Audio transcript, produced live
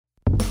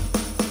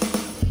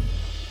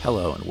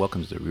Hello and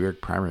welcome to the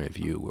Reorg Primary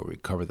Review, where we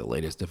cover the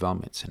latest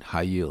developments in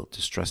high yield,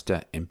 distressed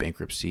debt, and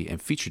bankruptcy,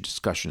 and feature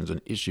discussions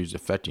on issues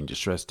affecting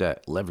distressed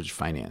debt, leveraged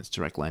finance,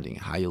 direct lending,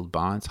 high yield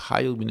bonds,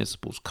 high yield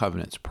municipals,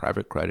 covenants,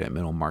 private credit, and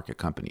middle market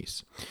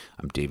companies.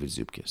 I'm David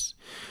Zupkis.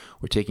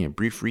 We're taking a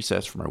brief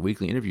recess from our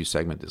weekly interview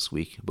segment this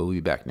week, but we'll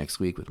be back next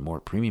week with more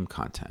premium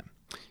content.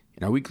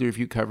 In our weekly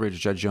review coverage,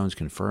 Judge Jones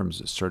confirms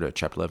the Serta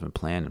Chapter 11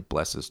 plan and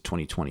blesses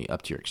 2020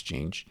 up-tier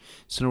exchange.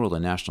 Cineworld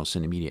and National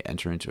Cinemedia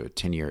enter into a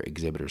 10-year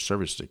exhibitor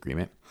services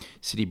agreement.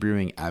 City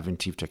Brewing,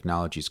 Aventive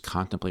Technologies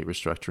contemplate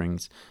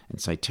restructurings, and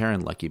Serta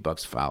and Lucky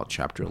Bucks file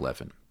Chapter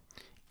 11.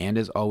 And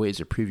as always,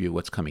 a preview of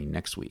what's coming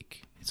next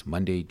week. It's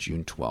Monday,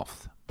 June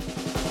 12th.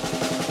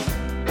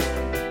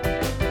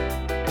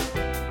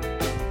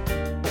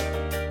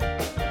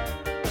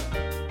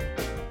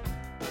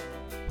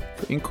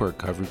 In court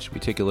coverage, we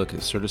take a look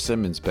at Serta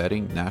Simmons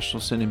betting,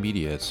 National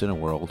Cinemedia,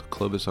 Cineworld,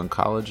 Clovis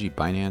Oncology,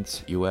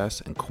 Binance,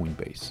 US, and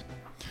Coinbase.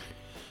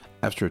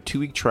 After a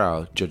 2-week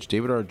trial, Judge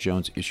David R.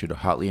 Jones issued a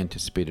hotly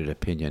anticipated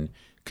opinion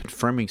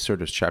confirming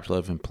Serta's Chapter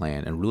 11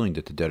 plan and ruling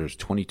that the debtor's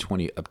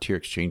 2020 up-tier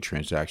exchange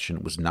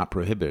transaction was not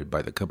prohibited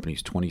by the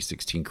company's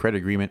 2016 credit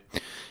agreement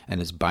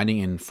and is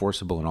binding and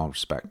enforceable in all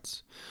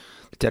respects.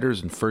 The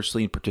debtors and first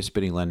lien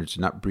participating lenders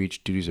did not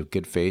breach duties of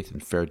good faith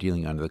and fair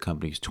dealing under the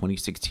company's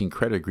 2016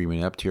 credit agreement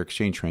and up-tier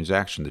exchange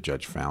transaction, the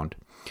judge found.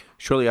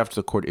 Shortly after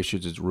the court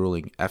issued its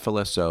ruling,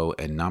 FLSO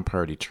and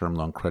non-priority term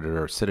loan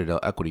creditor Citadel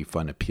Equity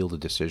Fund appealed the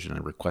decision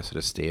and requested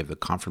a stay of the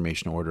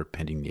confirmation order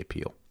pending the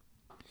appeal.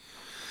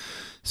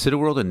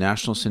 Cineworld and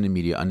National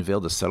Cinemedia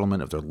unveiled the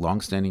settlement of their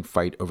long-standing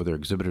fight over their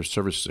exhibitor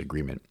services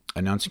agreement,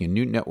 announcing a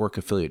new network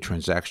affiliate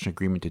transaction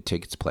agreement to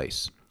take its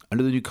place.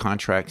 Under the new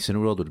contract,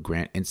 Cineworld would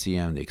grant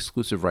NCM the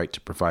exclusive right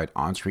to provide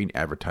on-screen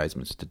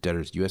advertisements to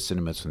debtors' U.S.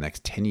 cinemas for the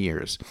next 10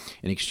 years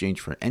in exchange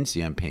for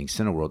NCM paying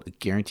Cineworld a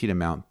guaranteed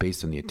amount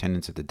based on the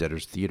attendance at the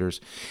debtors'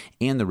 theaters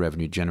and the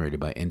revenue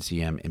generated by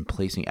NCM in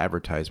placing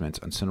advertisements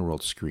on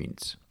Cineworld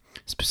screens.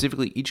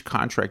 Specifically, each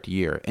contract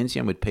year,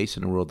 NCM would pay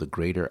Cineworld the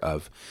greater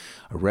of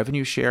a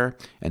revenue share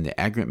and the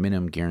aggregate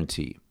minimum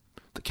guarantee.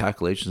 The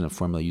calculations and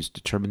formula used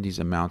to determine these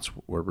amounts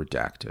were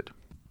redacted.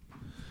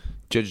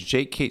 Judge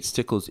J. Kate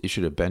Stickles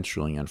issued a bench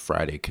ruling on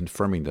Friday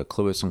confirming the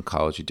Clovis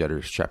Oncology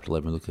debtors' Chapter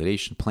 11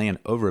 liquidation plan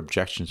over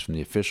objections from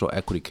the Official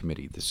Equity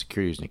Committee, the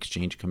Securities and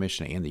Exchange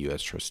Commission, and the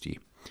U.S. trustee.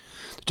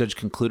 The judge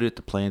concluded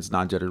the plan's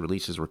non-debtor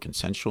releases were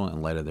consensual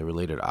in light of the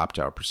related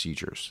opt-out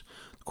procedures.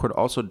 The court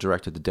also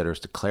directed the debtors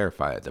to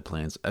clarify that the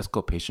plan's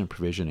exculpation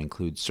provision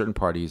includes certain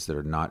parties that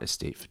are not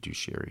estate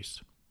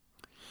fiduciaries.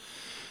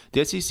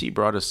 The SEC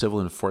brought a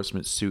civil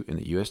enforcement suit in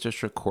the U.S.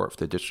 District Court for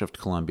the District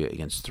of Columbia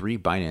against 3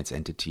 Binance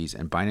entities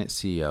and Binance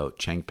CEO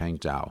Changpeng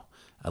Zhao,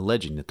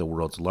 alleging that the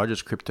world's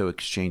largest crypto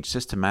exchange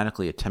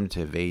systematically attempted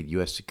to evade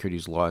U.S.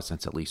 securities laws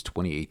since at least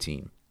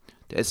 2018.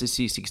 The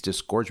SEC seeks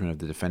disgorgement of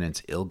the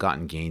defendants'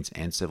 ill-gotten gains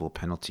and civil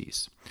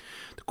penalties.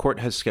 The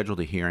court has scheduled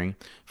a hearing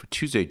for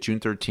Tuesday,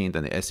 June 13th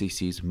on the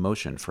SEC's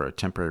motion for a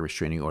temporary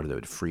restraining order that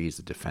would freeze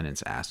the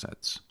defendants'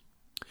 assets.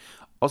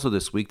 Also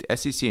this week, the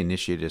SEC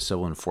initiated a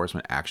civil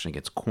enforcement action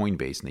against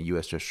Coinbase in the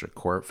U.S. District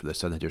Court for the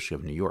Southern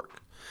District of New York.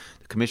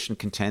 The commission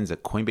contends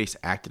that Coinbase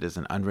acted as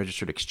an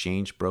unregistered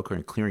exchange, broker,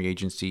 and clearing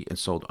agency and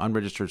sold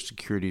unregistered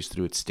securities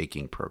through its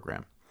staking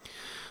program.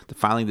 The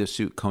filing of the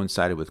suit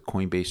coincided with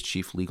Coinbase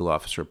Chief Legal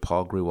Officer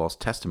Paul Grewal's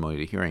testimony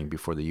at a hearing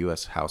before the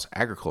U.S. House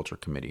Agriculture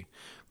Committee.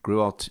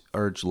 Grewal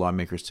urged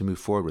lawmakers to move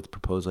forward with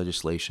proposed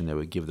legislation that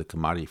would give the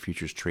Commodity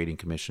Futures Trading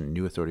Commission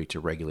new authority to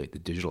regulate the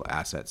digital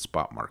asset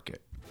spot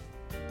market.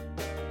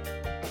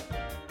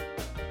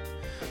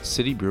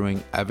 City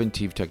Brewing,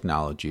 Aventive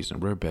Technologies, and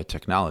Reorg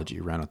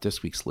Technology round out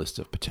this week's list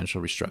of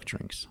potential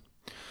restructurings.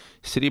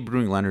 City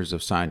Brewing lenders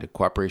have signed a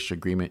cooperation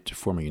agreement to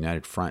form a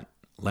united front.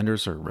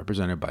 Lenders are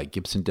represented by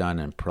Gibson Dunn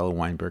and Perella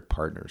Weinberg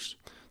Partners.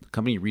 The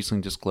company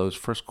recently disclosed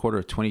first quarter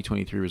of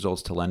 2023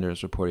 results to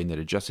lenders, reporting that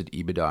adjusted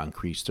EBITDA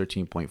increased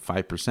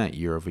 13.5%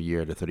 year over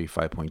year to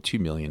 $35.2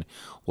 million,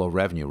 while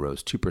revenue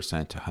rose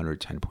 2% to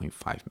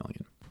 $110.5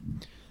 million.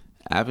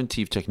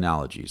 Aventive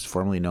Technologies,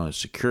 formerly known as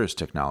Securus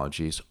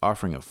Technologies,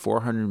 offering a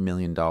 $400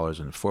 million in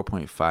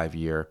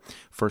 4.5-year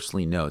first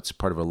lien notes,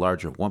 part of a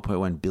larger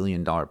 $1.1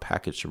 billion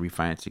package to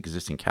refinance the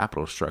existing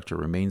capital structure,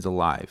 remains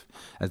alive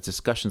as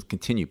discussions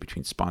continue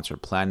between sponsor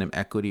Platinum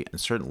Equity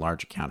and certain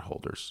large account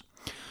holders.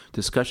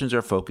 Discussions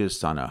are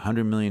focused on a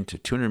 $100 million to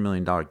 $200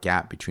 million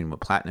gap between what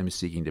Platinum is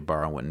seeking to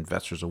borrow and what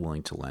investors are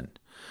willing to lend.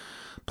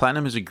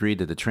 Platinum has agreed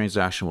that the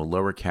transaction will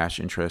lower cash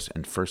interest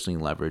and first lien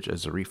leverage,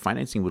 as the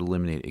refinancing would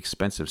eliminate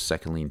expensive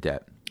second lien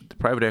debt. The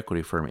private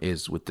equity firm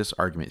is, with this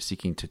argument,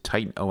 seeking to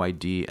tighten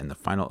OID, and the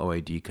final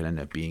OID could end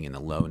up being in the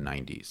low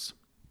 90s.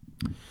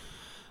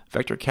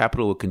 Vector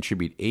Capital will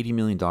contribute $80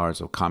 million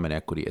of common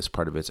equity as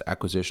part of its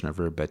acquisition of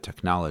Reorg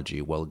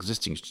Technology, while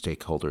existing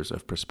stakeholders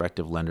of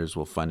prospective lenders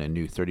will fund a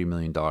new $30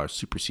 million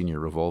super senior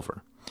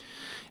revolver.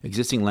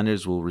 Existing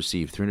lenders will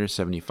receive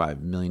 $375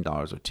 million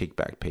of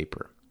take-back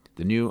paper.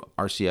 The new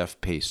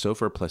RCF pays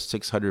SOFR plus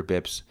 600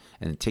 bips,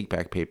 and the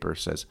take-back paper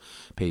says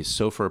pays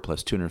SOFR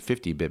plus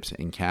 250 bips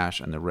in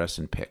cash and the rest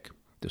in PIK.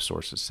 the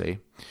sources say.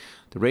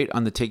 The rate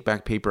on the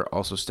take-back paper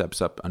also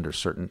steps up under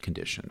certain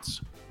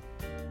conditions.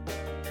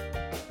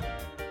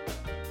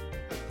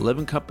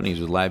 11 companies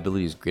with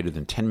liabilities greater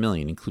than $10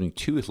 million, including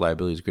 2 with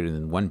liabilities greater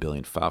than $1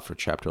 billion, filed for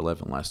Chapter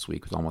 11 last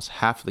week, with almost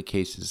half of the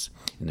cases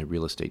in the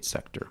real estate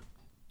sector.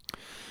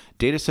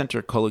 Data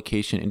center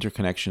colocation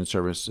interconnection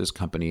services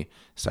company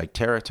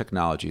Serta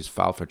Technologies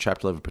filed for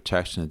Chapter 11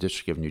 protection in the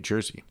District of New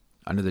Jersey.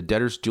 Under the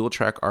debtor's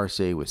dual-track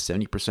RSA with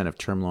 70% of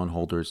term loan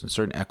holders and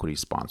certain equity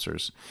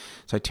sponsors,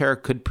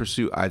 Serta could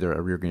pursue either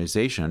a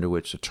reorganization under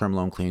which the term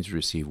loan claims would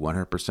receive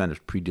 100%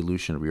 of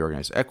pre-dilution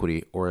reorganized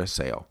equity or a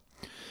sale.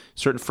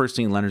 Certain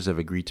first-lien lenders have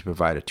agreed to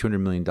provide a $200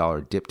 million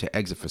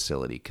DIP-to-exit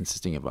facility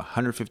consisting of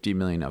 $150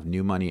 million of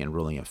new money and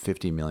rolling of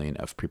 $50 million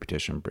of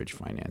pre-petition bridge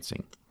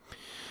financing.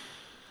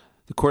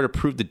 The court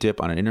approved the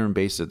DIP on an interim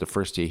basis at the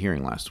first day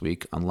hearing last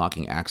week,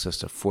 unlocking access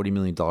to $40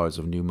 million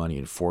of new money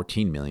and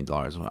 $14 million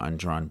of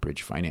undrawn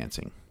bridge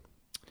financing.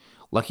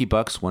 Lucky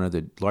Bucks, one of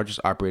the largest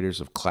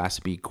operators of Class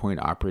B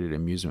coin-operated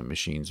amusement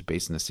machines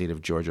based in the state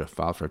of Georgia,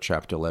 filed for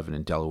Chapter 11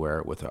 in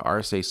Delaware with an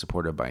RSA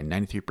supported by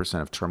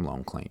 93% of term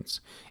loan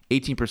claims,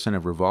 18%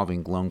 of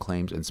revolving loan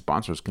claims, and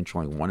sponsors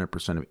controlling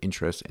 100% of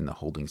interest in the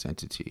holdings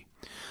entity.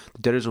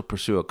 The debtors will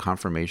pursue a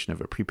confirmation of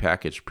a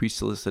prepackaged,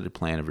 pre-solicited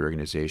plan of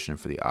reorganization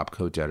for the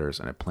OpCo debtors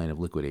and a plan of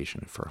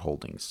liquidation for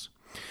holdings.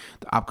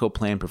 The OpCo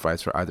plan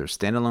provides for either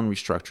standalone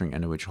restructuring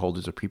under which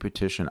holders of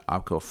pre-petition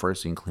OpCo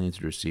first-lien claims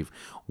to receive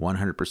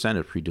 100%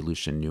 of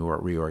pre-dilution new or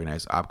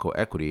reorganized OpCo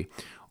equity,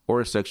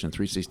 or a Section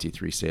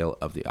 363 sale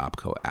of the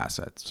OpCo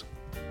assets.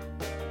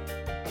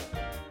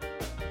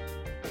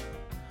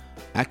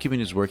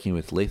 Acumen is working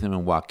with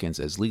Latham & Watkins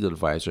as legal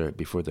advisor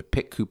before the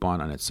PIK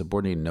coupon on its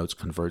subordinated notes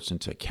converts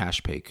into a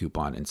cash pay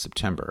coupon in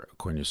September,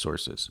 according to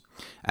sources.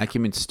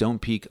 Acumen's Stone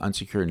Peak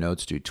unsecured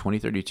notes due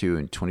 2032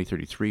 and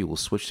 2033 will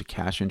switch to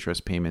cash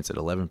interest payments at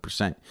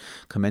 11%,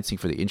 commencing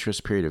for the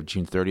interest period of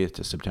June 30th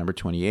to September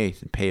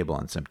 28th and payable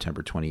on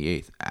September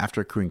 28th,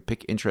 after accruing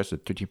PIK interest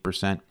of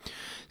 13%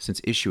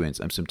 since issuance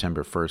on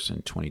September 1st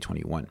in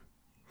 2021.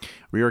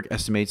 Reorg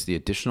estimates the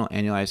additional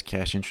annualized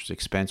cash interest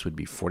expense would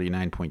be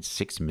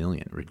 $49.6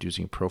 million,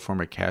 reducing pro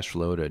forma cash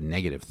flow to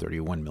negative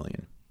 $31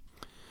 million.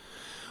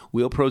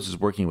 WheelPros is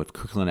working with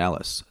Kirkland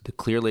Ellis. The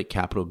Clear Lake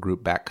Capital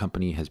Group-backed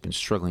company has been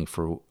struggling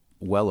for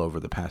well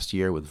over the past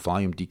year with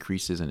volume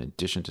decreases in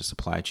addition to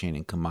supply chain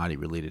and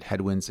commodity-related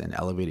headwinds and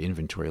elevated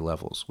inventory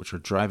levels, which are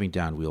driving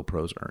down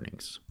WheelPros'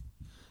 earnings.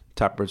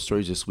 Top bird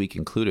stories this week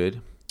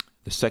included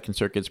the Second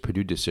Circuit's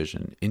Purdue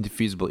decision,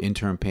 indefeasible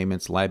interim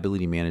payments,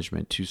 liability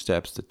management, 2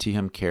 steps, the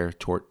Teham Care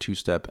tort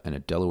 2-step, and a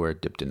Delaware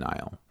DIP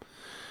denial.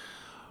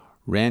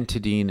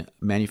 Ranitidine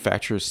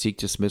manufacturers seek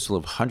dismissal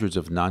of hundreds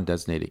of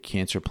non-designated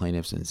cancer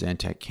plaintiffs in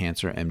Zantac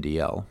Cancer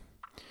MDL.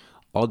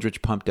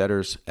 Aldrich Pump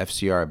debtors,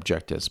 FCR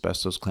object to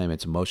asbestos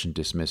claimants' motion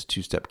to dismiss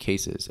 2-step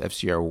cases.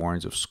 FCR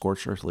warns of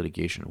scorched earth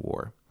litigation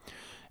war.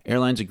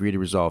 Airlines agree to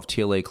resolve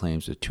TLA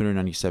claims with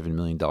 $297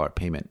 million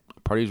payment.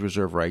 Parties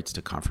reserve rights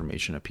to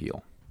confirmation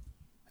appeal.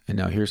 And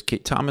now here's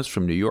Kate Thomas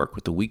from New York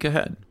with the week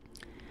ahead.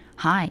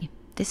 Hi,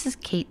 this is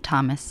Kate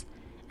Thomas,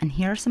 and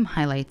here are some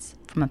highlights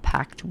from a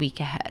packed week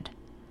ahead.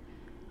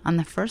 On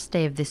the first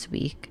day of this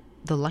week,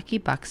 the Lucky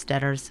Bucks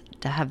debtors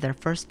to have their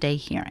first day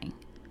hearing.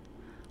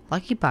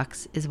 Lucky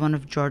Bucks is one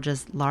of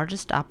Georgia's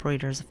largest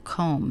operators of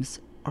combs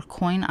or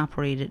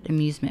coin-operated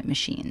amusement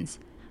machines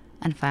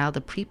and filed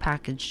a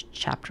prepackaged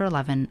Chapter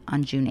 11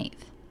 on June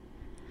 8th.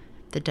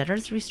 The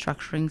debtors'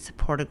 restructuring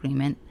support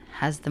agreement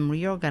has them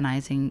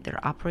reorganizing their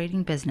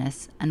operating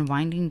business and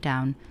winding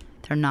down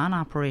their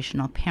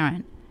non-operational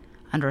parent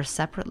under a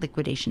separate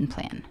liquidation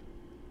plan.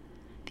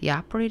 The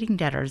operating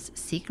debtors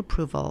seek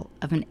approval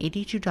of an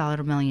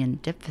 $82 million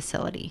DIP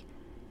facility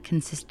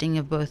consisting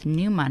of both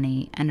new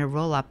money and a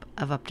roll-up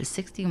of up to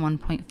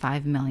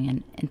 $61.5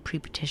 million in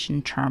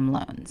pre-petition term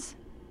loans.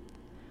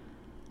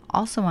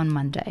 Also on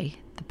Monday,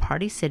 the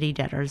Party City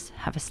debtors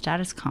have a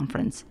status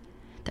conference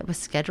that was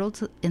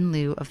scheduled in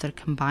lieu of their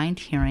combined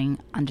hearing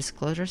on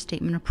disclosure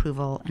statement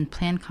approval and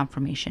plan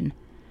confirmation,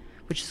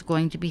 which is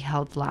going to be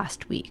held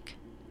last week.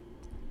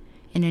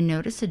 In a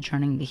notice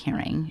adjourning the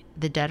hearing,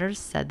 the debtors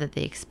said that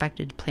they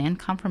expected plan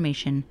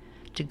confirmation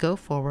to go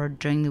forward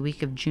during the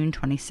week of June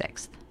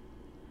 26th.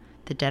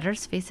 The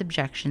debtors face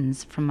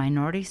objections from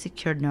minority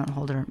secured note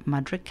holder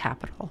Mudrick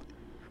Capital,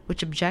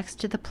 which objects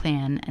to the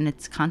plan and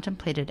its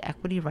contemplated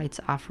equity rights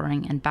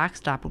offering and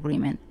backstop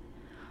agreement,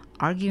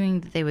 arguing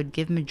that they would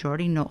give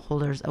majority note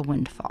holders a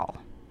windfall.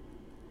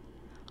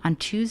 On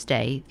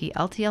Tuesday, the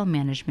LTL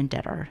management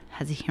debtor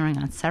has a hearing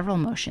on several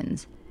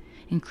motions,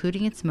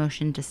 including its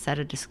motion to set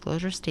a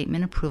disclosure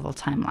statement approval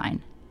timeline,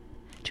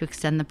 to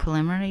extend the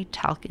preliminary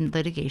talc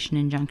litigation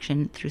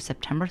injunction through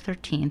September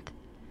 13th,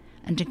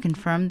 and to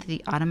confirm that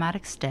the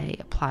automatic stay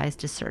applies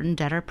to certain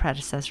debtor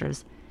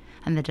predecessors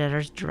and the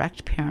debtor's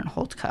direct parent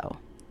holdco.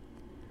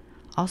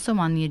 Also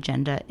on the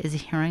agenda is a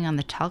hearing on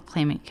the talc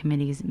claimant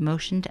committee's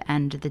motion to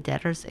end the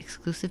debtor's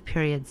exclusive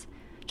periods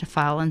to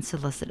file and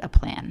solicit a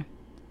plan.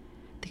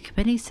 The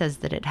committee says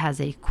that it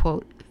has a,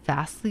 quote,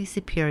 vastly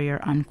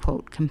superior,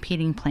 unquote,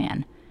 competing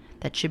plan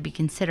that should be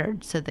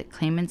considered so that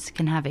claimants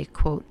can have a,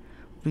 quote,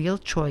 real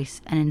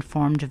choice and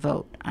informed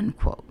vote,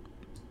 unquote.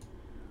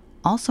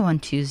 Also on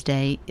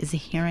Tuesday is a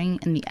hearing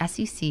in the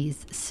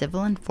SEC's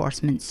civil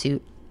enforcement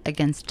suit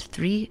against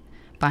 3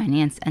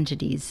 Binance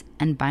entities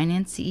and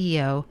Binance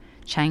CEO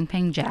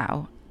Changpeng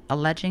Zhao,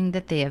 alleging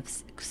that they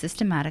have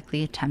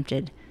systematically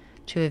attempted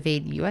to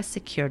evade U.S.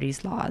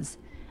 securities laws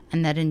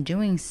and that in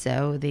doing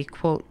so they,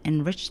 quote,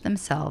 enriched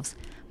themselves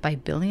by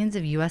billions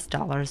of U.S.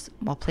 dollars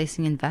while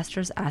placing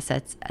investors'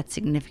 assets at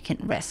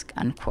significant risk,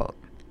 unquote.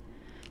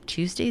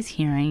 Tuesday's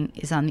hearing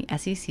is on the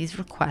SEC's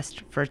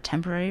request for a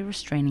temporary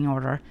restraining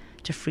order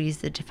to freeze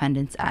the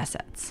defendants'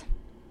 assets.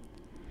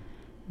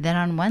 Then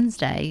on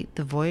Wednesday,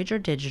 the Voyager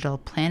Digital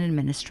plan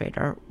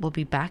administrator will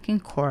be back in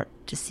court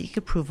to seek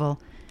approval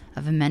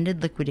of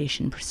amended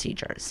liquidation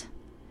procedures.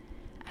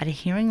 At a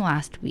hearing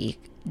last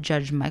week,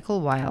 Judge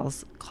Michael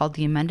Wiles called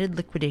the amended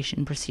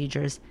liquidation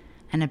procedures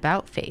an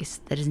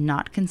about-face that is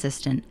not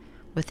consistent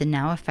with the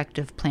now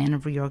effective plan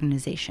of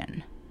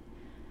reorganization.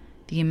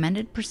 The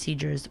amended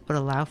procedures would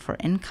allow for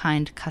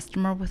in-kind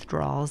customer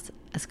withdrawals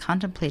as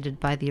contemplated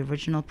by the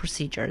original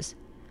procedures,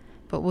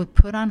 but would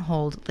put on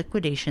hold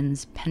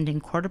liquidations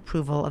pending court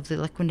approval of the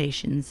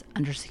liquidations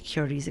under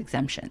securities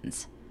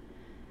exemptions.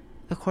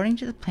 According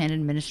to the Plan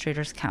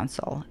Administrators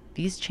Council,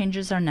 these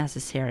changes are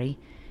necessary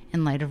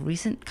in light of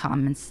recent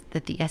comments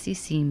that the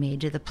SEC made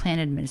to the plan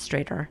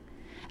administrator,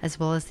 as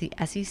well as the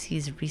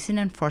SEC's recent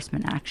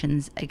enforcement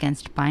actions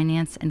against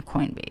Binance and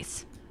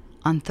Coinbase.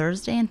 On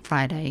Thursday and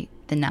Friday,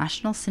 the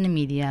National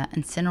Cinemedia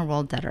and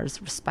Cineworld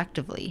debtors,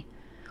 respectively,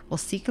 will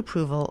seek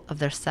approval of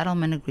their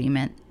settlement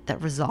agreement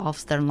that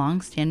resolves their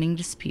long-standing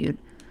dispute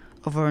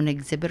over an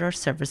exhibitor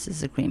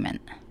services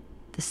agreement.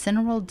 The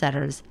Cineworld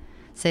debtors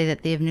say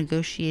that they have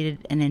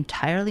negotiated an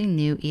entirely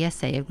new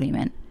ESA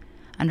agreement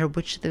under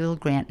which they will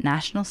grant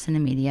National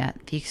Cinemedia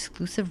the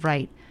exclusive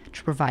right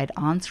to provide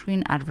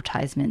on-screen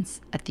advertisements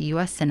at the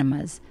U.S.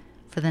 cinemas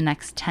for the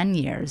next 10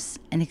 years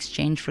in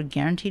exchange for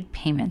guaranteed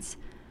payments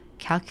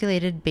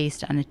calculated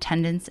based on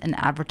attendance and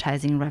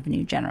advertising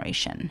revenue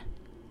generation.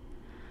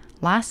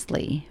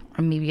 Lastly,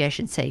 or maybe I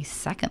should say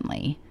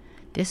secondly,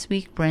 this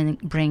week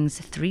brings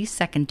 3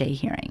 second-day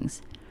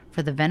hearings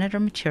for the Venator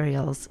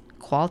Materials,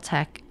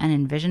 Qualtech, and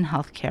Envision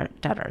Healthcare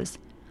debtors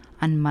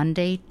on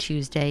Monday,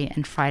 Tuesday,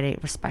 and Friday,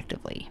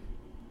 respectively.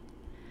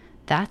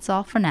 That's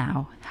all for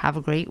now. Have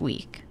a great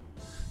week.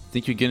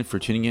 Thank you again for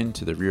tuning in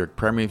to the Reorg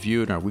Primary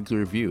Review and our weekly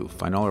review.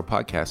 Find all our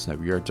podcasts at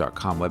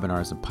reorg.com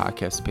webinars and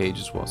podcast page,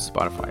 as well as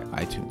Spotify,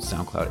 iTunes,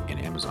 SoundCloud, and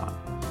Amazon.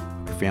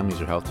 If your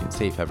families are healthy and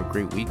safe, have a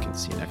great week and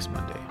see you next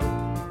Monday.